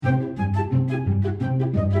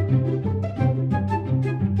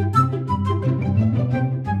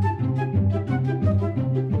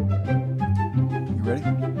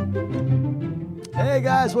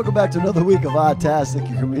guys, welcome back to another week of Autastic,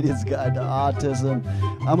 your comedian's guide to autism.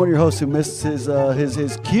 I'm one of your hosts who missed his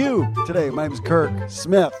cue today. My name is Kirk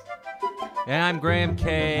Smith. And I'm Graham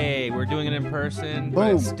K. We're doing it in person,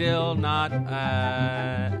 but it's still not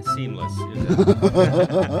seamless, is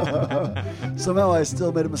it? Somehow I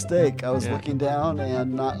still made a mistake. I was looking down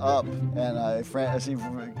and not up, and I see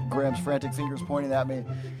Graham's frantic fingers pointing at me.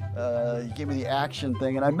 He gave me the action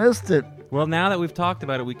thing, and I missed it. Well, now that we've talked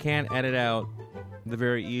about it, we can't edit out the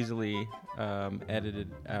very easily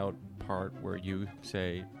edited out part where you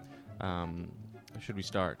say, should we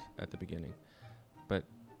start at the beginning? But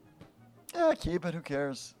yeah, keep it. Who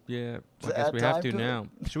cares? Yeah, I guess we have to now.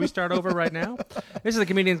 Should we start over right now? This is the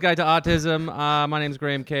Comedian's Guide to Autism. My name is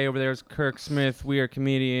Graham K. Over there is Kirk Smith. We are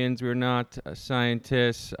comedians. We are not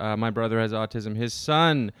scientists. My brother has autism. His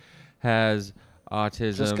son has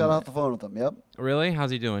autism. Just got off the phone with him. Yep. Really?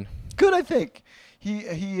 How's he doing? Good, I think.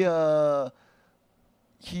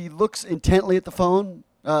 He looks intently at the phone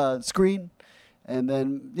screen, and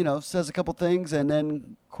then says a couple things, and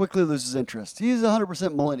then quickly loses interest. He's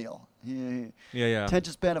 100% millennial.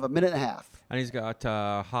 Attention span of a minute and a half. And he's got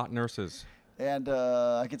hot nurses. And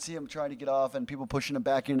I can see him trying to get off, and people pushing him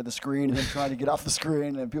back into the screen, and then trying to get off the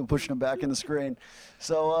screen, and people pushing him back in the screen.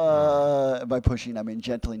 So by pushing, I mean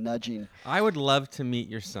gently nudging. I would love to meet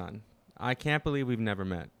your son. I can't believe we've never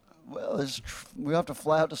met. Well, we have to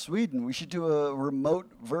fly out to Sweden. We should do a remote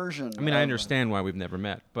version. I mean, I understand why we've never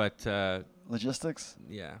met, but logistics.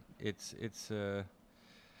 Yeah, it's a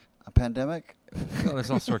pandemic. Well, there's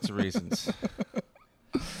all sorts of reasons,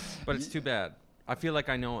 but it's too bad. I feel like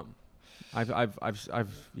I know him. I've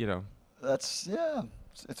That's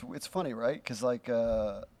It's funny, right? Because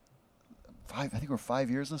I think we're 5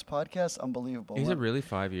 years in this podcast. Unbelievable. Is it really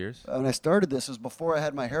 5 years? When I started this, it was before I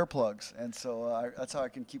had my hair plugs, and so that's how I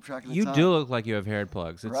can keep track of the time. You do look like you have hair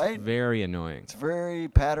plugs. It's right? Very annoying. It's very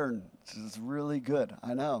patterned. It's really good.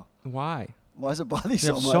 I know. Why? Why does it bother you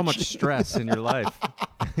so much? You have so much stress in your life.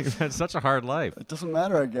 You've had such a hard life. It doesn't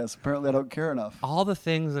matter, I guess. Apparently, I don't care enough. All the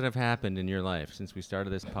things that have happened in your life since we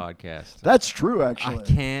started this podcast. That's true, actually. I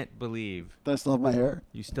can't believe. Do I still have my hair?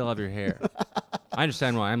 You still have your hair. I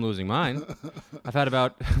understand why I'm losing mine. I've had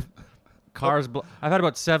about I've had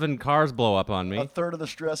about 7 cars blow up on me. A third of the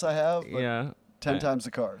stress I have. Yeah. 10 times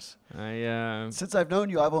the cars. Since I've known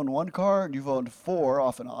you, I've owned 1 car, and you've owned 4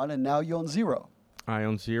 off and on, and now you own 0. I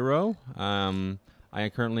own 0. I'm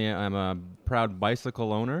a proud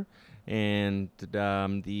bicycle owner, and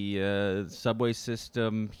the subway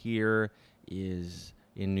system here is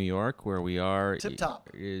in New York, where we are,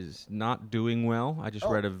 is not doing well. I just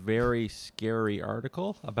read a very scary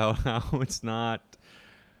article about how it's no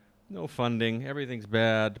funding, everything's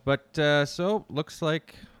bad. But so looks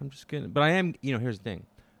like I'm just gonna. But I am. Here's the thing.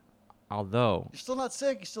 Although you're still not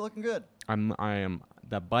sick, you're still looking good. I am.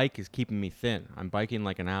 The bike is keeping me thin. I'm biking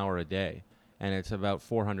like an hour a day, and it's about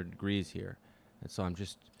 400 degrees here, and so I'm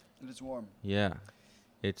just. And it's warm. Yeah,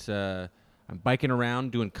 it's. I'm biking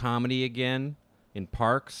around doing comedy again in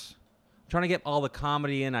parks. I'm trying to get all the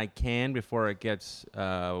comedy in I can before it gets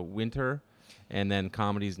winter, and then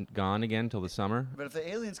comedy's gone again till the summer. But if the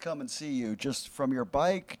aliens come and see you, just from your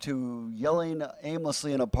bike to yelling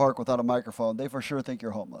aimlessly in a park without a microphone, they for sure think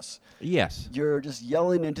you're homeless. Yes. You're just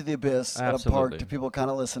yelling into the abyss at a park to people kind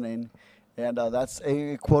of listening. And that's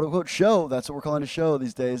a quote-unquote show. That's what we're calling a show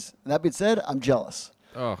these days. And that being said, I'm jealous.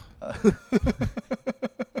 Oh. I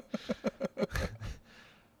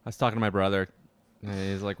was talking to my brother, and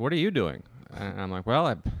he's like, what are you doing? And I'm like, well,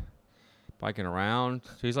 I'm biking around.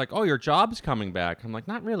 So he's like, oh, your job's coming back. I'm like,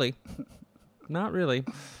 not really. Not really.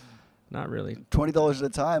 $20 at a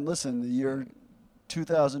time. Listen, the year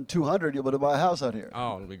 2200, you'll be able to buy a house out here.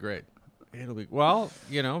 Oh, it'll be great. Well,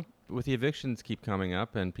 with the evictions keep coming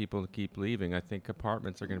up and people keep leaving, I think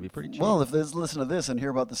apartments are going to be pretty cheap. Well, if they listen to this and hear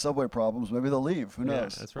about the subway problems, maybe they'll leave. Who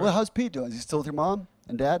knows? That's right. Well, how's Pete doing? Is he still with your mom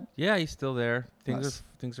and dad? Yeah, he's still there.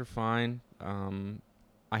 Things are fine.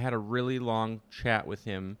 I had a really long chat with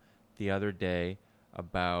him the other day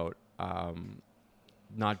about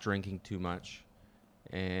not drinking too much,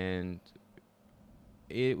 and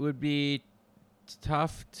it would be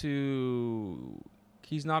tough to.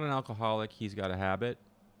 He's not an alcoholic. He's got a habit.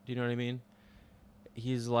 Do you know what I mean?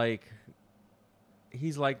 He's like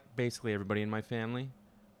basically everybody in my family,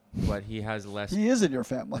 but he has less. He is in your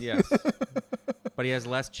family. Yes, but he has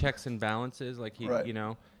less checks and balances. Like he, right.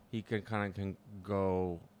 He can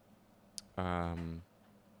go. I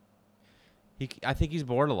think he's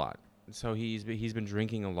bored a lot, so he's been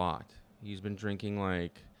drinking a lot. He's been drinking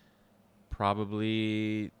like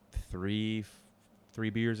probably three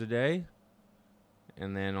beers a day.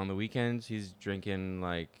 And then on the weekends, he's drinking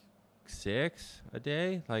like 6 a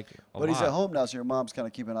day, like a lot. But he's at home now, so your mom's kind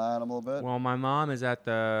of keeping an eye on him a little bit. Well, my mom is at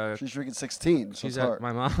the. She's drinking 16. So She's it's at hard.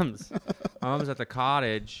 my mom's. My mom's at the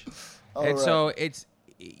cottage, Oh, and right. so it's,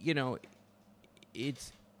 you know,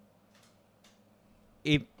 it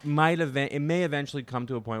may eventually come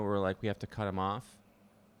to a point where like we have to cut him off,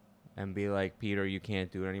 and be like, Peter, you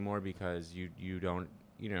can't do it anymore because you don't,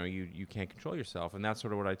 you can't control yourself, and that's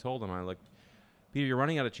sort of what I told him. I like, Peter, you're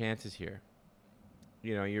running out of chances here.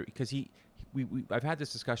 Because I've had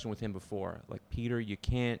this discussion with him before. Like, Peter, you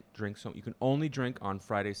can't drink you can only drink on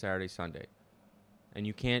Friday, Saturday, Sunday, and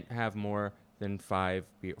you can't have more than 4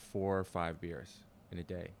 or 5 beers in a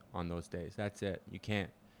day on those days. That's it. You can't,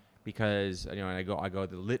 because and I go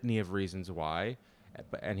the litany of reasons why,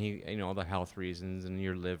 and he the health reasons and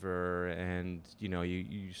your liver and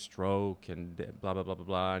you stroke and blah blah blah blah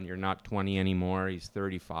blah, and you're not 20 anymore. He's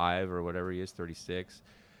 35 or whatever he is, 36,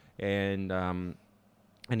 and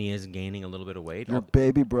he is gaining a little bit of weight. Your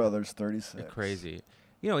baby brother's 36. Crazy.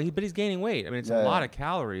 But he's gaining weight. I mean, it's a lot of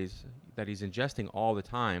calories that he's ingesting all the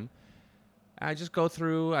time. I just go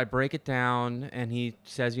through, I break it down, and he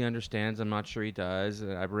says he understands. I'm not sure he does.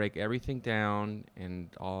 And I break everything down and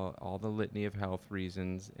all the litany of health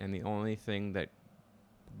reasons, and the only thing that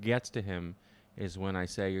gets to him is when I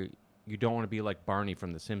say, you don't want to be like Barney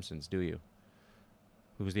from The Simpsons, do you?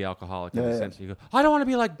 Who's the alcoholic in The Simpsons. You go, I don't want to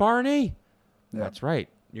be like Barney. Yeah. That's right.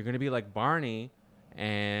 You're going to be like Barney,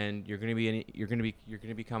 and you're going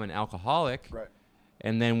to become an alcoholic. Right.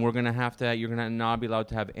 And then you're going to not be allowed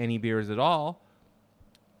to have any beers at all.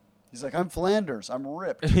 He's like, I'm Flanders. I'm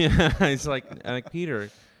ripped. Yeah. It's like Peter,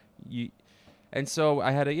 and so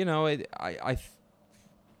I had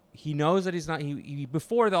he knows that he's not, he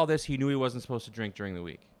before all this, he knew he wasn't supposed to drink during the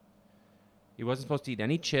week. He wasn't supposed to eat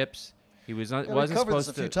any chips. He wasn't supposed to. This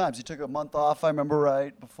a few times. He took a month off, I remember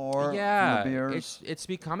right, before. Yeah. From the beers. It's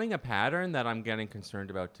becoming a pattern that I'm getting concerned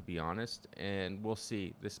about, to be honest. And we'll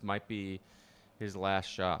see. This might be his last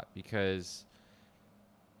shot, because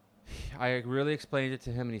I really explained it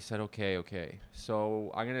to him and he said, okay.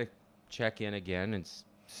 So I'm going to check in again and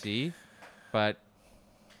see. But,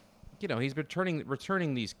 he's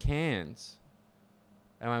returning these cans.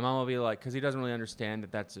 And my mom will be like, because he doesn't really understand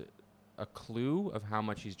that that's a clue of how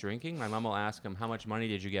much he's drinking. My mom will ask him, how much money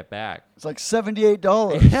did you get back? It's like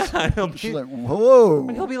 $78. Yeah. She's like, whoa.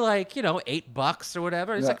 And he'll be like, $8 or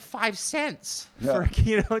whatever. It's like 5 cents. Yeah.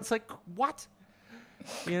 For, it's like, what?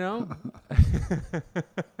 5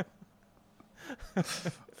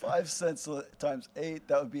 cents times 8,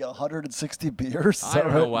 that would be 160 beers. I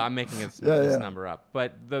don't know why I'm making this number up,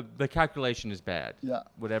 but the calculation is bad. Yeah.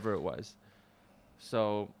 Whatever it was.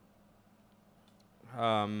 So,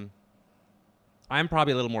 I'm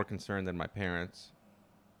probably a little more concerned than my parents.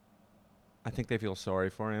 I think they feel sorry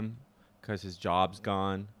for him because his job's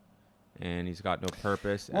gone and he's got no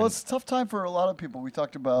purpose. Well, it's a tough time for a lot of people. We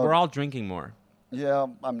talked about. We're all drinking more. Yeah,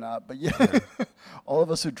 I'm not, but yeah. All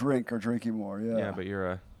of us who drink are drinking more, yeah. Yeah, but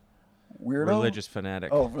you're a weirdo? Religious fanatic.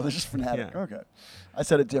 Oh, religious fanatic. Yeah. Okay. I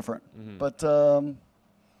said it different. Mm-hmm. But I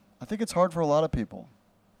think it's hard for a lot of people.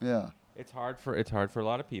 Yeah. It's hard for a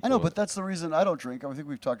lot of people. I know, but that's the reason I don't drink. I think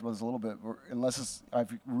we've talked about this a little bit. Unless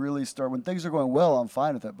I've really started. When things are going well, I'm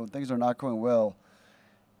fine with it. But when things are not going well,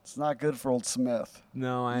 it's not good for old Smith.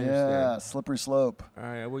 No, I understand. Yeah, slippery slope. All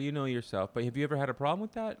right, well, you know yourself. But have you ever had a problem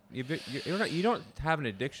with that? You don't have an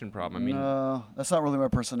addiction problem. I mean, no, that's not really my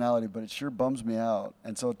personality, but it sure bums me out.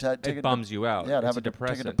 And so it bums you out. Yeah, take a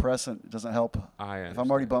depressant. It doesn't help. I understand. If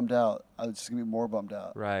I'm already bummed out, I'm just gonna be more bummed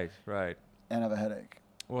out. Right. And have a headache.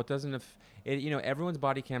 Well, it doesn't. Everyone's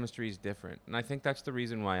body chemistry is different, and I think that's the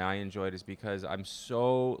reason why I enjoy it, is because I'm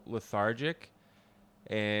so lethargic,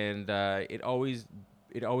 and it always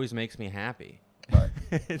makes me happy. Right.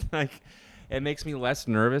 It's like it makes me less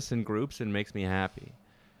nervous in groups and makes me happy,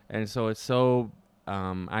 and so it's so.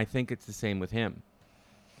 I think it's the same with him,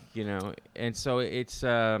 and so it's.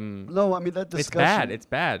 No, I mean that discussion. It's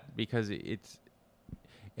bad because it's.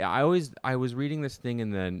 Yeah, I was reading this thing in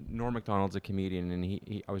the Norm Macdonald's a comedian, and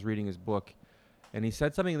I was reading his book, and he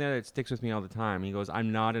said something there that sticks with me all the time. He goes,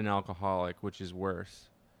 "I'm not an alcoholic, which is worse,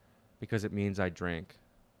 because it means I drink.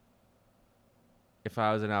 If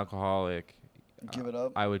I was an alcoholic, give it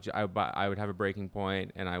up. I would have a breaking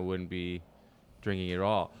point, and I wouldn't be drinking at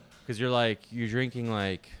all, because you're drinking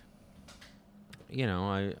like,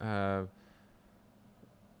 I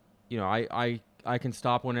can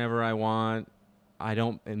stop whenever I want." I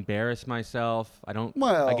don't embarrass myself. I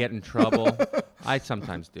get in trouble. I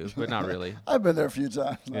sometimes do, but not really. I've been there a few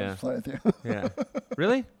times. Yeah. I'm just playing with you. Yeah.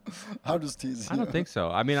 Really? I'm just teasing you. I don't think so.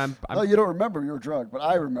 I mean, I'm No, you don't remember. You were drunk, but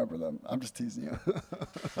I remember them. I'm just teasing you.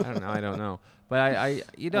 I don't know. But I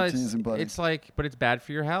it's like, but it's bad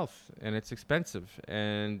for your health, and it's expensive,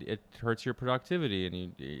 and it hurts your productivity,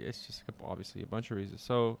 and it's just obviously a bunch of reasons.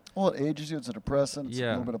 So. Well, it ages you. It's a depressant. It's a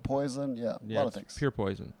little bit of poison. Yeah, a lot of things. Pure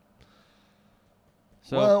poison.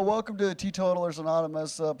 So, well, welcome to Teetotalers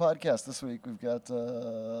Anonymous podcast. This week we've got.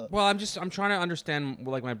 Well, I'm trying to understand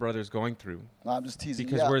what, like, my brother's going through. No, I'm just teasing.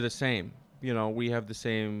 Because we're the same. You know, we have the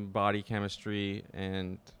same body chemistry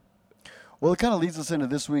and. Well, it kind of leads us into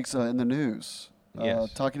this week's in the news.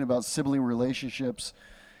 Yes. Talking about sibling relationships.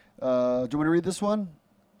 Do you want to read this one?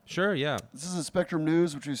 Sure, yeah. This is a Spectrum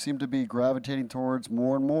News, which we seem to be gravitating towards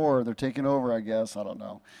more and more. They're taking over, I guess. I don't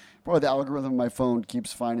know. Probably the algorithm of my phone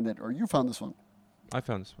keeps finding it. Or you found this one. I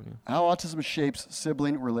found this one, yeah. How autism shapes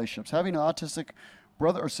sibling relationships. Having an autistic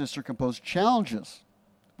brother or sister can pose challenges,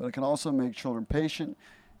 but it can also make children patient,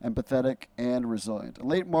 empathetic, and resilient. In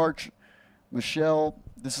late March, Michelle,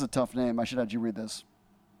 this is a tough name. I should have you read this.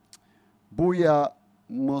 Buya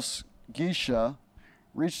Musgisha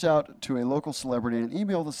reached out to a local celebrity and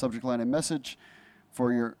emailed the subject line, a message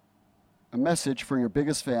for your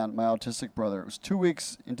biggest fan, my autistic brother. It was 2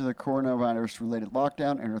 weeks into the coronavirus-related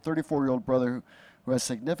lockdown, and her 34-year-old brother, who has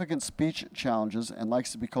significant speech challenges and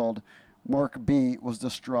likes to be called Mark B, was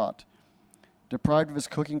distraught. Deprived of his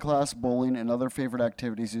cooking class, bowling, and other favorite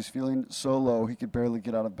activities, he's feeling so low he could barely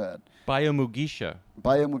get out of bed. Baya Mugisha.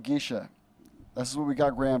 This is what we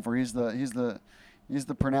got Graham for. He's the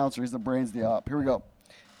pronouncer. He's the brains, the op. Here we go.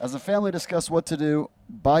 As the family discussed what to do,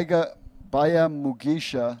 Baya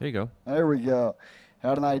Mugisha. There you go. There we go.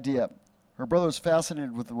 Had an idea. Her brother is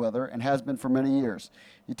fascinated with the weather and has been for many years.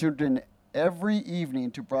 He tuned in every evening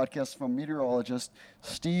to broadcasts from meteorologist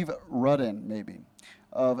Steve Rudin,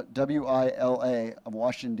 of WILA of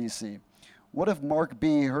Washington, D.C. What if Mark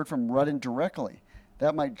B heard from Rudin directly?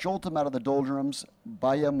 That might jolt him out of the doldrums,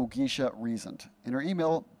 Baya Mugisha reasoned. In her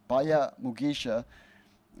email, Baya Mugisha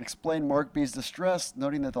explained Mark B's distress,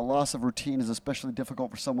 noting that the loss of routine is especially difficult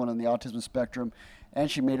for someone on the autism spectrum, and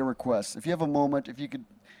she made a request. If you have a moment,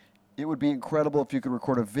 it would be incredible if you could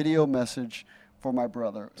record a video message for my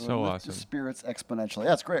brother. It so would lift awesome. His spirits exponentially.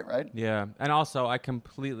 That's great, right? Yeah, and also I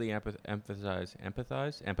completely empathize.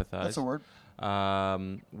 That's a word.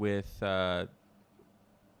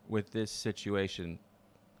 With this situation,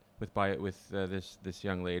 with this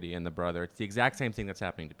young lady and the brother. It's the exact same thing that's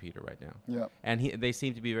happening to Peter right now. Yeah. And they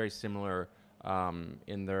seem to be very similar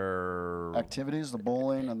in their activities, the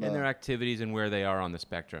bowling, and their activities and where they are on the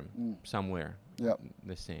spectrum. Somewhere. Yep.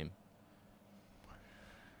 The same.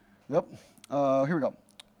 Yep. Here we go.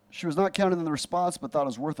 She was not counted in the response, but thought it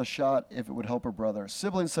was worth a shot if it would help her brother.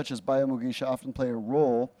 Siblings such as Baya Mugisha often play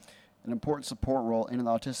an important support role in an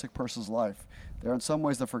autistic person's life. They are in some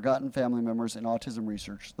ways the forgotten family members in autism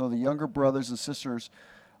research. Though the younger brothers and sisters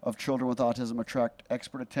of children with autism attract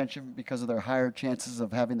expert attention because of their higher chances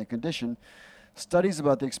of having the condition, studies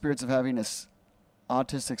about the experience of having an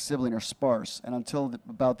autistic sibling are sparse, and until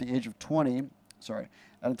about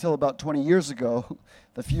 20 years ago,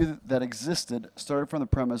 the few that existed started from the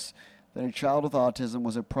premise that a child with autism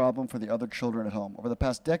was a problem for the other children at home. Over the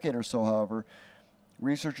past decade or so, however,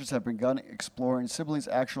 researchers have begun exploring siblings'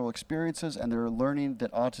 actual experiences, and they're learning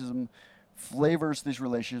that autism flavors these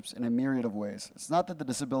relationships in a myriad of ways. It's not that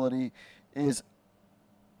disability is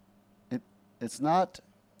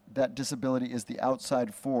the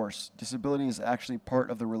outside force. Disability is actually part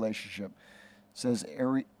of the relationship, says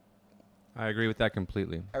I agree with that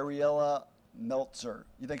completely. Ariella Meltzer.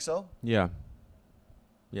 You think so? Yeah.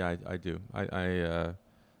 Yeah, I do.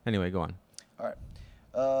 Anyway, go on. All right.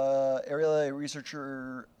 Ariella, a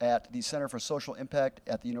researcher at the Center for Social Impact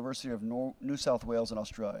at the University of New South Wales in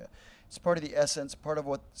Australia. It's part of the essence, part of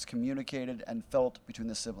what's communicated and felt between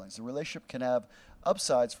the siblings. The relationship can have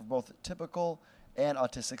upsides for both typical and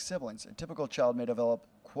autistic siblings. A typical child may develop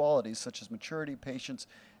qualities such as maturity, patience,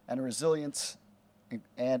 and resilience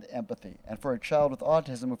and empathy. And for a child with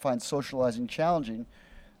autism who finds socializing challenging,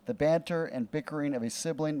 the banter and bickering of a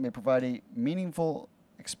sibling may provide a meaningful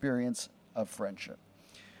experience of friendship.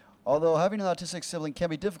 Although having an autistic sibling can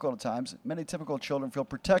be difficult at times, many typical children feel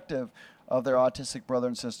protective of their autistic brother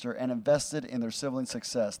and sister and invested in their sibling's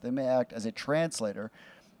success. They may act as a translator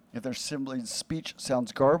if their sibling's speech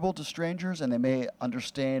sounds garbled to strangers, and they may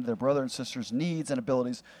understand their brother and sister's needs and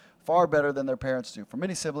abilities far better than their parents do. For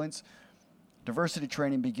many siblings, diversity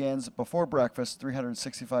training begins before breakfast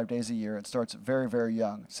 365 days a year and starts very, very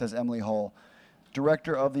young, says Emily Hull,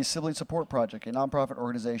 director of the Sibling Support Project, a nonprofit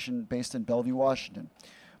organization based in Bellevue, Washington.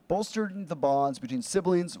 Bolstering the bonds between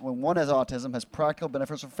siblings when one has autism has practical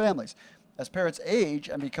benefits for families. As parents age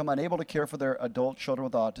and become unable to care for their adult children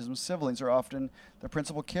with autism, siblings are often the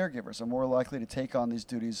principal caregivers and more likely to take on these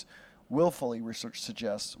duties willfully, research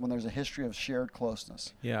suggests, when there's a history of shared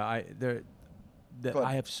closeness. Yeah, I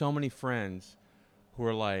have so many friends who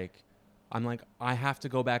are like, I have to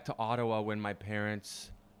go back to Ottawa when my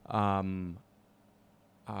parents are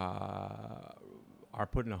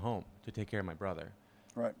put in a home to take care of my brother.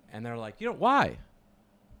 Right. And they're like, why?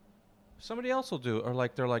 Somebody else will do it. Or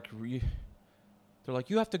they're like,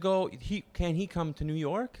 you have to go. Can he come to New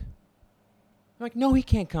York? I'm like, no, he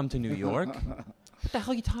can't come to New York. What the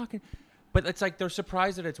hell are you talking? But it's like they're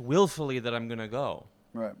surprised that it's willfully that I'm going to go.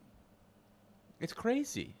 Right. It's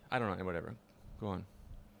crazy. I don't know. Whatever. Go on.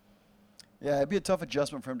 Yeah, it'd be a tough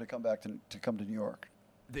adjustment for him to come back to come to New York.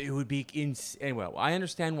 It would be anyway. I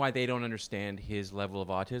understand why they don't understand his level of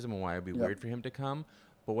autism and why it would be weird for him to come.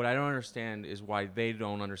 But what I don't understand is why they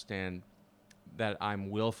don't understand that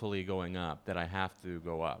I'm willfully going up, that I have to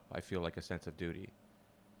go up. I feel like a sense of duty.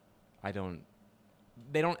 They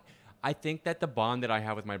don't. I think that the bond that I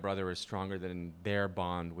have with my brother is stronger than their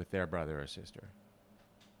bond with their brother or sister.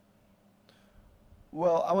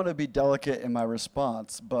 Well, I want to be delicate in my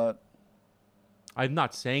response, but I'm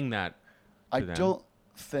not saying that to them. Don't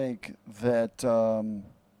think that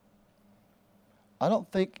I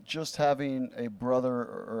don't think just having a brother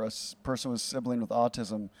or a person with sibling with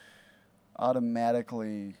autism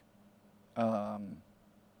automatically how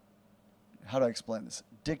do I explain this,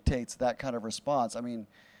 dictates that kind of response. I mean,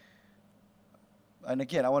 and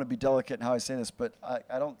again, I want to be delicate in how I say this, but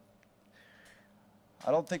I don't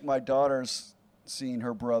think my daughter's seen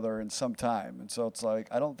her brother in some time, and so it's like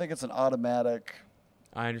I don't think it's an automatic.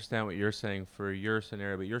 I understand what you're saying for your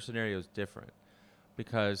scenario, but your scenario is different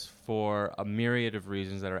because for a myriad of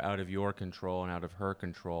reasons that are out of your control and out of her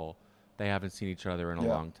control, they haven't seen each other in a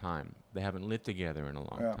long time. They haven't lived together in a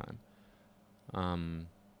long time.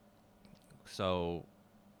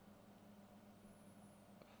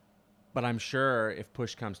 But I'm sure if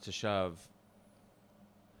push comes to shove,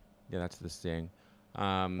 yeah, that's the saying.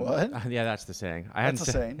 What? Yeah, that's the saying. I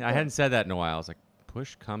hadn't said that in a while. I was like,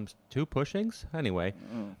 push comes to pushings? Anyway,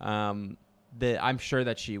 I'm sure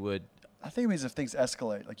that she would. I think it means if things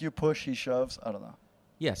escalate. Like you push, he shoves. I don't know.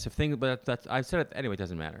 Yes, but that's I said it anyway. It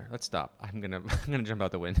doesn't matter. Let's stop. I'm gonna jump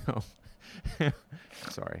out the window.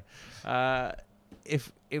 Sorry.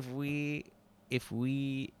 If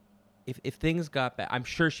things got bad, I'm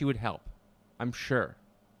sure she would help. I'm sure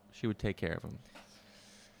she would take care of him.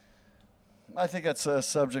 I think that's a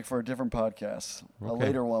subject for a different podcast, a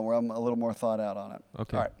later one where I'm a little more thought out on it.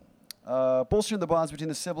 Okay. All right. Bolstering the bonds between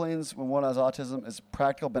the siblings when one has autism is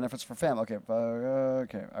practical benefits for family. Okay.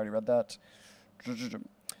 Okay. I already read that.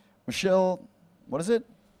 Michelle, what is it?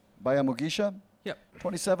 Bayamugisha? Yep.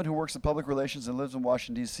 27, who works in public relations and lives in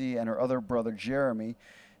Washington, D.C., and her other brother, Jeremy,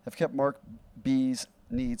 have kept Mark B's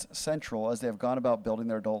needs central as they have gone about building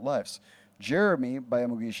their adult lives. Jeremy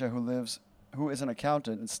Bayamugisha, who is an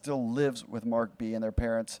accountant and still lives with Mark B. and their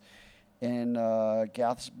parents in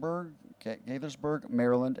Gaithersburg,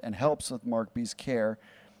 Maryland, and helps with Mark B.'s care.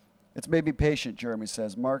 It's made me patient, Jeremy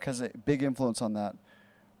says. Mark has a big influence on that.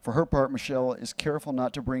 For her part, Michelle is careful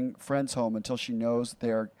not to bring friends home until she knows they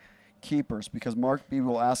are keepers because Mark B.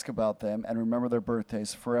 will ask about them and remember their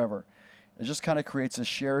birthdays forever. It just kind of creates a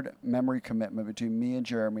shared memory commitment between me and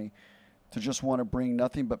Jeremy to just want to bring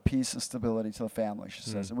nothing but peace and stability to the family, she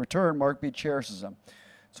says. In return, Mark B. cherishes them.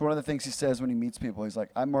 So one of the things he says when he meets people, he's like,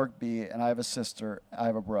 I'm Mark B., and I have a sister, I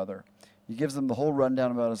have a brother. He gives them the whole rundown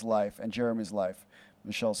about his life and Jeremy's life.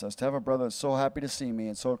 Michelle says, to have a brother that's so happy to see me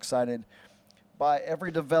and so excited by every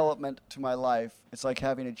development to my life, it's like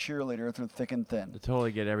having a cheerleader through thick and thin. I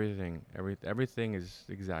totally get everything. Everything is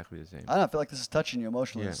exactly the same. I don't feel like this is touching you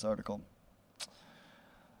emotionally, this article.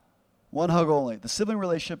 One hug only. The sibling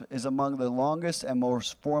relationship is among the longest and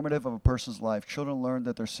most formative of a person's life. Children learn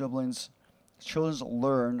with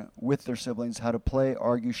their siblings how to play,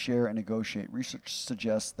 argue, share, and negotiate. Research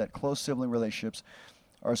suggests that close sibling relationships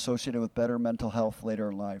are associated with better mental health later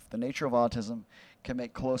in life. The nature of autism can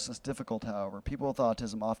make closeness difficult, however. People with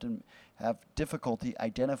autism often have difficulty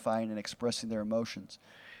identifying and expressing their emotions,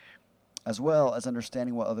 as well as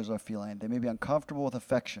understanding what others are feeling. They may be uncomfortable with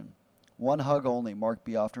affection. One hug only, Mark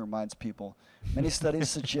B. often reminds people. Many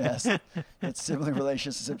studies suggest that sibling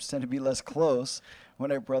relationships tend to be less close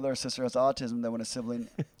when a brother or sister has autism than when a sibling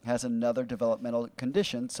has another developmental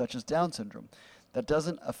condition, such as Down syndrome. That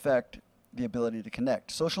doesn't affect the ability to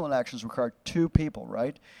connect. Social interactions require two people,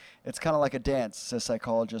 right? It's kind of like a dance, says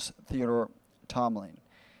psychologist Theodore Tomlin.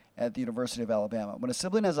 at the University of Alabama. When a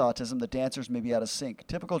sibling has autism, the dancers may be out of sync.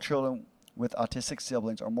 Typical children with autistic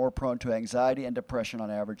siblings are more prone to anxiety and depression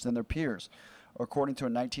on average than their peers, according to a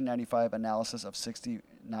 1995 analysis of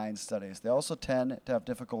 69 studies. They also tend to have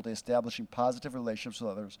difficulty establishing positive relationships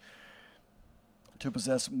with others, to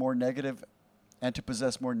possess more negative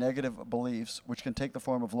beliefs, which can take the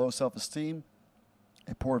form of low self-esteem,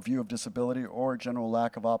 a poor view of disability, or a general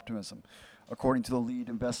lack of optimism, according to the lead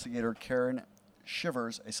investigator Karen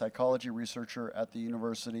Shivers, a psychology researcher at the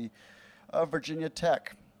University of Virginia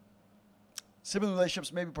Tech. Sibling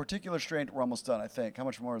relationships may be particularly strained. We're almost done, I think. How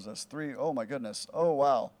much more is this? 3? Oh, my goodness. Oh,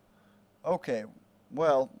 wow. Okay.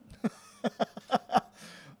 Well,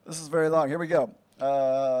 this is very long. Here we go.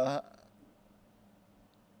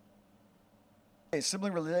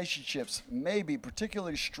 Sibling relationships may be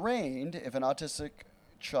particularly strained if an autistic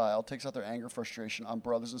child takes out their anger, frustration on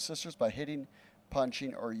brothers and sisters by hitting,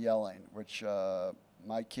 punching, or yelling, which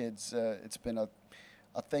my kids, it's been a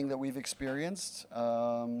thing that we've experienced.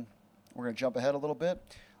 We're going to jump ahead a little bit.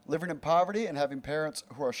 Living in poverty and having parents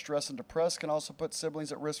who are stressed and depressed can also put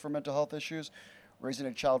siblings at risk for mental health issues. Raising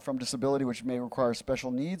a child from disability, which may require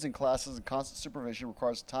special needs and classes and constant supervision,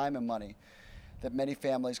 requires time and money that many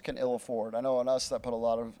families can ill afford. I know on us that put a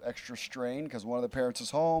lot of extra strain because one of the parents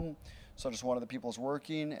is home, so just one of the people is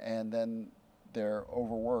working, and then they're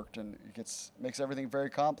overworked, and it makes everything very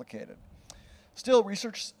complicated. Still,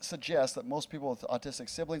 research suggests that most people with autistic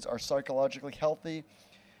siblings are psychologically healthy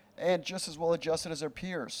and just as well adjusted as their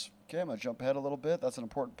peers. Okay, I'm going to jump ahead a little bit. That's an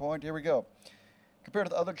important point. Here we go. Compared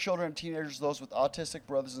to other children and teenagers, those with autistic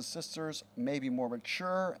brothers and sisters may be more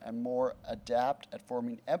mature and more adept at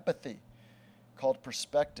forming empathy, called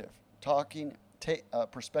perspective taking,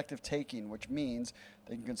 which means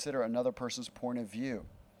they can consider another person's point of view.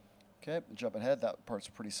 Okay, jump ahead. That part's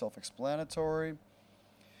pretty self-explanatory.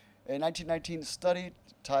 A 1919 study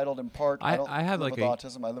titled in part, I live with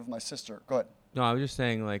autism, I live with my sister. Go ahead. No, I was just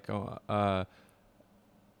saying, like, I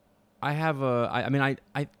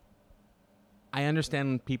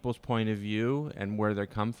understand people's point of view and where they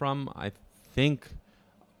come from. I think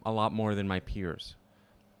a lot more than my peers.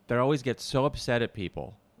 They always get so upset at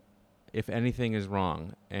people if anything is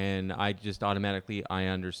wrong, and I just automatically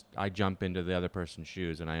I jump into the other person's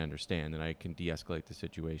shoes, and I understand, and I can de-escalate the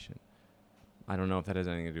situation. I don't know if that has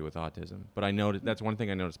anything to do with autism, but I know that's one thing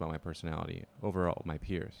I noticed about my personality overall, my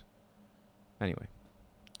peers. Anyway.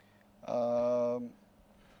 I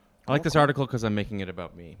like this article because I'm making it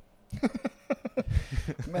about me.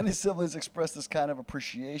 Many siblings express this kind of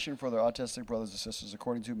appreciation for their autistic brothers and sisters,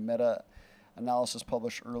 according to meta-analysis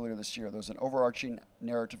published earlier this year. There's an overarching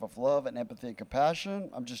narrative of love and empathy and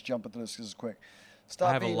compassion. I'm just jumping through this because it's quick.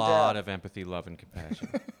 I have a lot of empathy, love, and compassion.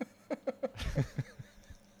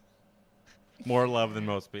 More love than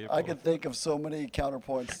most people. I can think of so many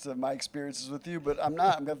counterpoints to my experiences with you, but I'm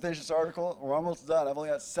not. I'm going to finish this article. We're almost done. I've only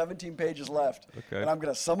got 17 pages left. Okay. And I'm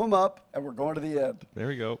going to sum them up, and we're going to the end. There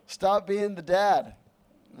we go. Stop being the dad.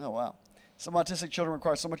 Oh, wow. Some autistic children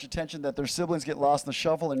require so much attention that their siblings get lost in the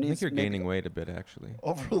shuffle and I think you're gaining weight a bit, actually.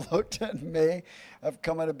 Overlooked and may have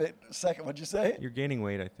come at a bit second. What'd you say? You're gaining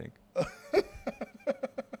weight, I think.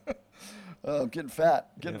 I'm getting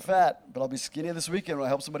fat. But I'll be skinny this weekend when I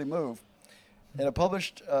help somebody move. In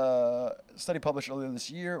a study published earlier this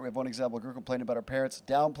year, we have one example of a girl complaining about her parents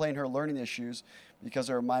downplaying her learning issues because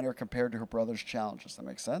they're minor compared to her brother's challenges. That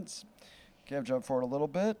makes sense. Okay, I've jumped forward a little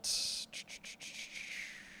bit.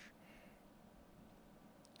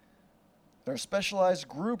 There are specialized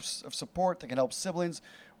groups of support that can help siblings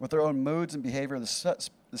with their own moods and behavior. The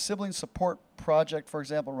Sibling Support Project, for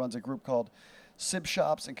example, runs a group called Sib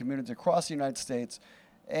Shops in communities across the United States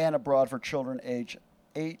and abroad for children aged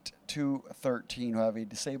 8 to 13 who have a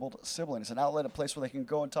disabled sibling. It's an outlet, a place where they can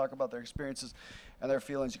go and talk about their experiences and their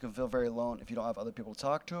feelings. You can feel very alone if you don't have other people to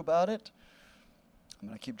talk to about it. I'm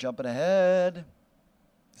going to keep jumping ahead.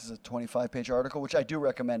 This is a 25-page article, which I do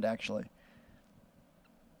recommend, actually.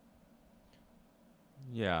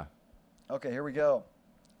 Yeah. Okay, here we go.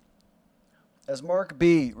 As Mark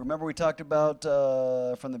B., remember we talked about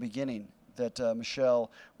from the beginning that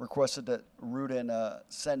Michelle requested that Rudin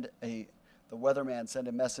the weatherman send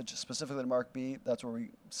a message specifically to Mark B. That's where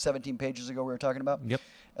 17 pages ago we were talking about. Yep.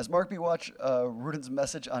 As Mark B. watched Rudin's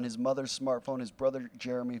message on his mother's smartphone, his brother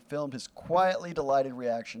Jeremy filmed his quietly delighted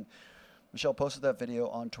reaction. Michelle posted that video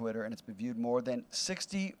on Twitter, and it's been viewed more than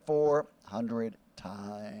 6,400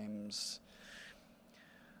 times.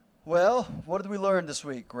 Well, what did we learn this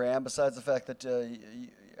week, Graham, besides the fact that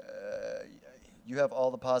you have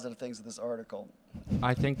all the positive things of this article?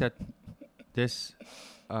 I think that this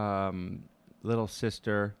little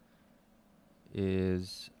sister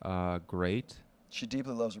is great. She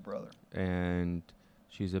deeply loves her brother. And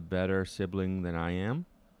she's a better sibling than I am.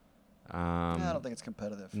 I don't think it's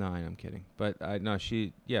competitive. No, I'm kidding. But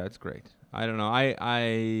it's great. I don't know.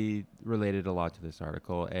 I related a lot to this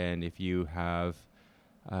article, and if you have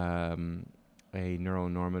a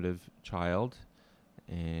neuronormative child,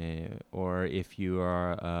 or if you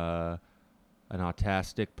are an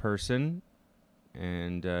autistic person,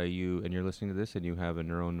 and you're listening to this, and you have a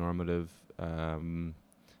neuronormative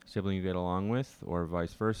sibling you get along with, or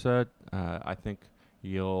vice versa, I think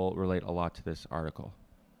you'll relate a lot to this article.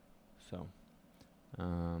 So,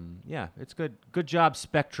 it's good. Good job,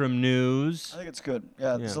 Spectrum News. I think it's good.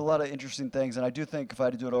 Yeah, there's a lot of interesting things, and I do think if I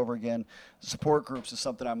had to do it over again, support groups is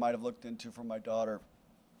something I might have looked into for my daughter.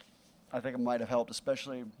 I think it might have helped,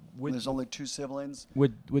 especially when there's only 2 siblings.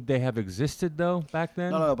 Would they have existed, though, back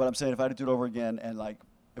then? No, but I'm saying if I had to do it over again, and, like,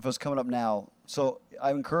 if it was coming up now. So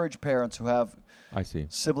I encourage parents who have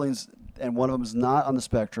siblings and one of them is not on the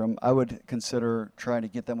spectrum, I would consider trying to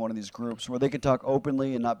get them one of these groups where they can talk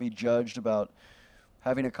openly and not be judged about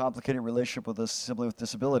having a complicated relationship with a sibling with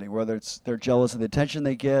disability, whether it's they're jealous of the attention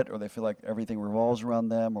they get or they feel like everything revolves around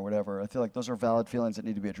them or whatever. I feel like those are valid feelings that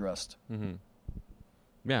need to be addressed. Mm-hmm.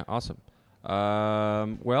 Yeah, awesome.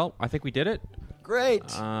 Well, I think we did it.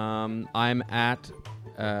 Great. I'm at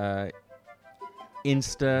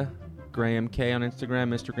Insta Graham K on Instagram,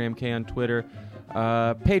 Mr. Graham K on Twitter.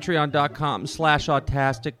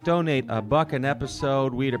 Patreon.com/autastic. Donate $1 an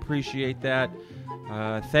episode. We'd appreciate that.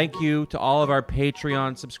 Thank you to all of our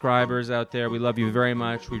Patreon subscribers out there. We love you very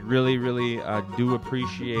much. We really, really do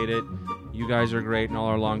appreciate it. You guys are great, and all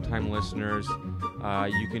our longtime listeners.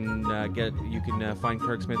 You can find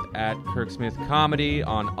Kirk Smith at Kirk Smith Comedy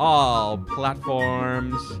on all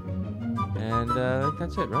platforms. And I think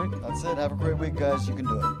that's it, right? That's it. Have a great week, guys. You can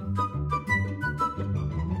do it.